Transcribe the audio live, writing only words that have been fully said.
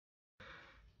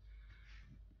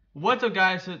What's up,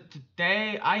 guys? So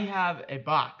today I have a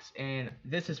box, and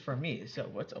this is for me. So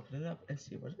let's open it up and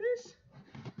see what it is.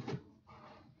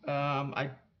 I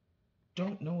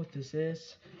don't know what this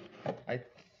is. I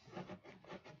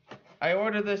I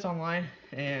ordered this online,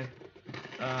 and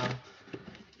um,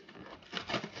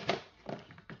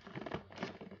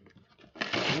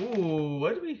 ooh,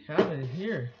 what do we have in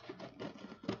here?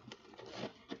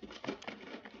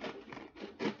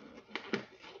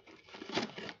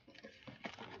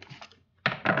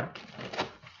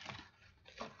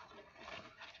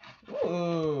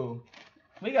 Ooh,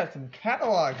 we got some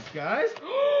catalogs, guys.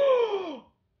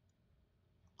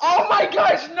 Oh my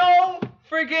gosh, no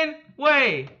freaking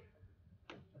way!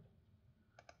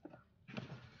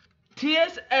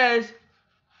 TSS.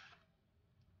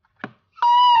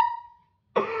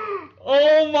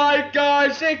 Oh my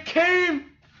gosh, it came!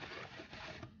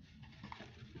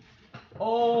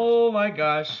 Oh my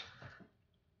gosh.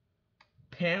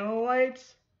 Panel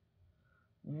lights?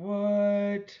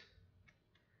 What?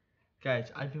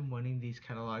 Guys, I've been wanting these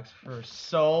catalogs for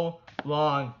so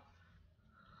long.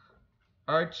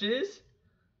 Arches?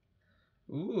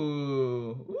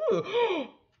 Ooh. Ooh.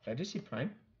 Did I just see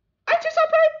Prime? I just saw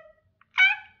Prime!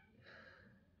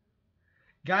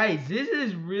 Guys, this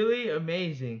is really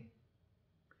amazing.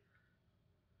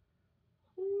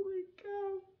 Holy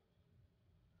cow.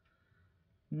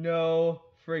 No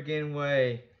friggin'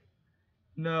 way.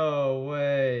 No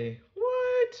way.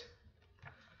 What?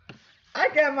 I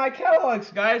got my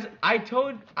catalogs, guys. I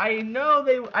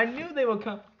knew they would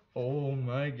come. Oh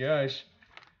my gosh.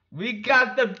 We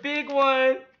got the big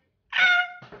one.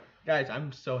 Guys,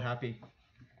 I'm so happy.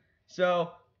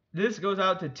 So, this goes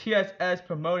out to TSS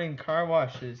promoting car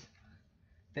washes.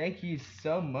 Thank you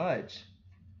so much.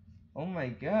 Oh my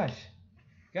gosh.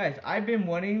 Guys, I've been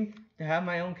wanting to have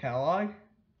my own catalog.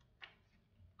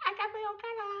 I got my own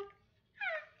catalog.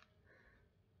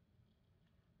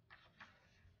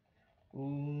 Oh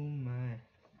my.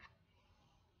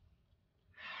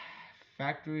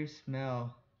 Factory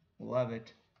smell. Love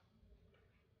it.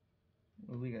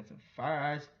 Ooh, we got some fire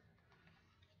eyes.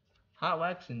 Hot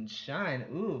wax and shine.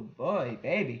 Ooh boy,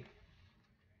 baby.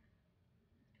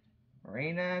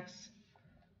 Rain-X.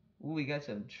 Ooh, we got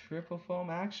some triple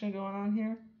foam action going on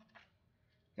here.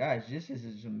 Guys, this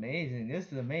is amazing.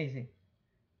 This is amazing.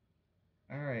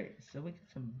 Alright, so we got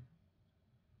some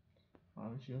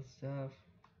lava shield stuff.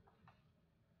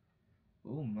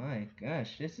 Oh my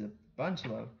gosh, this is a bunch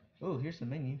of love. Oh, here's some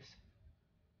menus.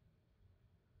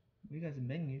 We got some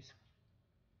menus.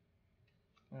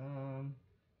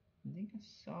 I think I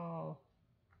saw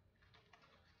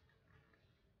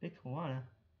Big Koala.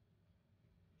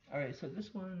 Alright, so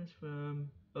this one is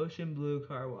from Ocean Blue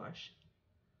Car Wash.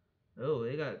 Oh,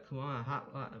 they got Koala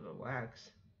hot lot of wax.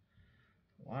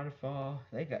 Waterfall.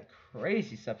 They got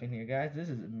crazy stuff in here, guys. This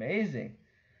is amazing.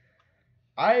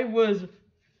 I was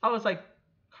like,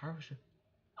 car wash.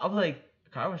 I was like,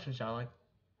 car wash shop. Like,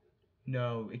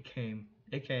 no, it came.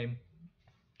 It came.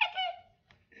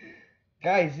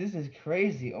 Guys, this is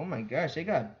crazy. Oh my gosh, they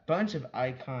got a bunch of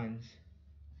icons.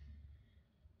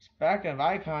 Speaking of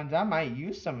icons, I might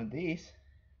use some of these.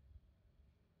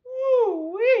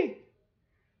 Woo wee!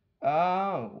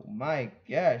 Oh my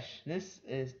gosh, this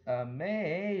is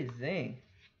amazing.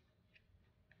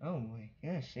 Oh my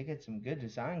gosh, they got some good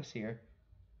designs here.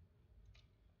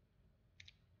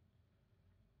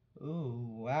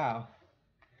 Ooh, wow.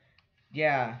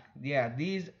 Yeah,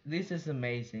 this is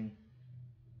amazing.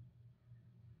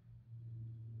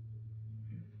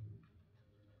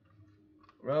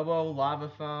 Robo lava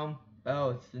foam.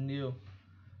 Oh, it's the new.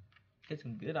 Get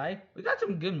some good we got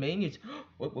some good menus.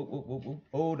 Whoa,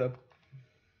 hold up.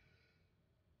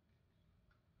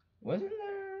 Wasn't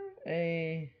there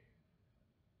a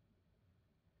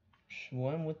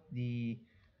one with the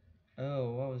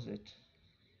what was it?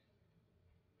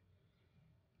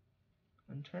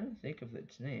 I'm trying to think of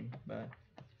its name, but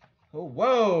oh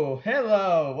whoa,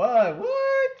 hello, what?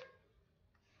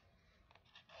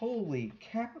 Holy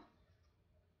cow.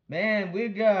 Man, we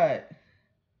got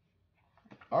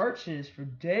arches for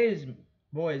days,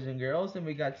 boys and girls, and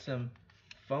we got some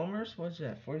foamers. What's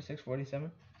that? 46, 47.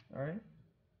 Alright.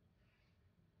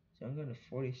 So I'm going to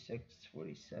 46,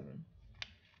 47.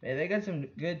 Man, they got some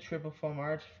good triple foam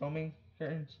arch foaming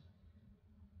curtains.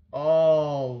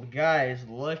 Oh, guys,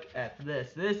 look at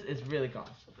this. This is really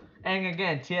awesome. And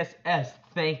again, TSS,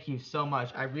 thank you so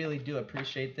much. I really do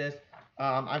appreciate this.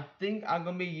 I think I'm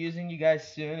going to be using you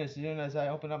guys soon as I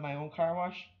open up my own car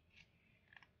wash.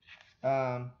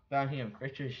 Down here,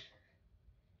 Freshers.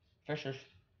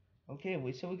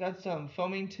 Okay, so we got some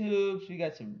foaming tubes, we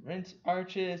got some rinse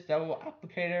arches, double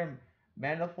applicator,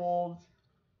 manifolds.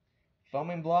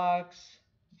 foaming blocks,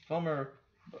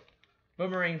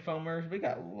 boomerang foamers. We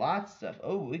got lots of stuff.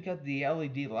 Oh, we got the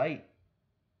LED light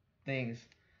things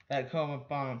that come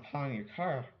upon your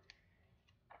car.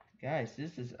 Guys,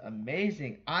 this is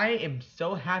amazing. I am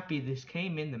so happy this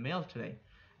came in the mail today.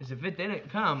 Because if it didn't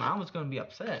come, I was going to be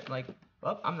upset. Like,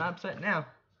 well, I'm not upset now.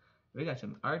 We got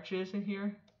some arches in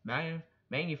here.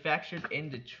 Manufactured in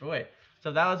Detroit.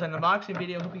 So that was an unboxing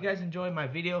video. Hope you guys enjoyed my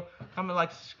video. Comment,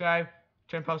 like, subscribe,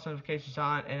 turn post notifications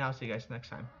on, and I'll see you guys next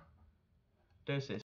time. Deuces.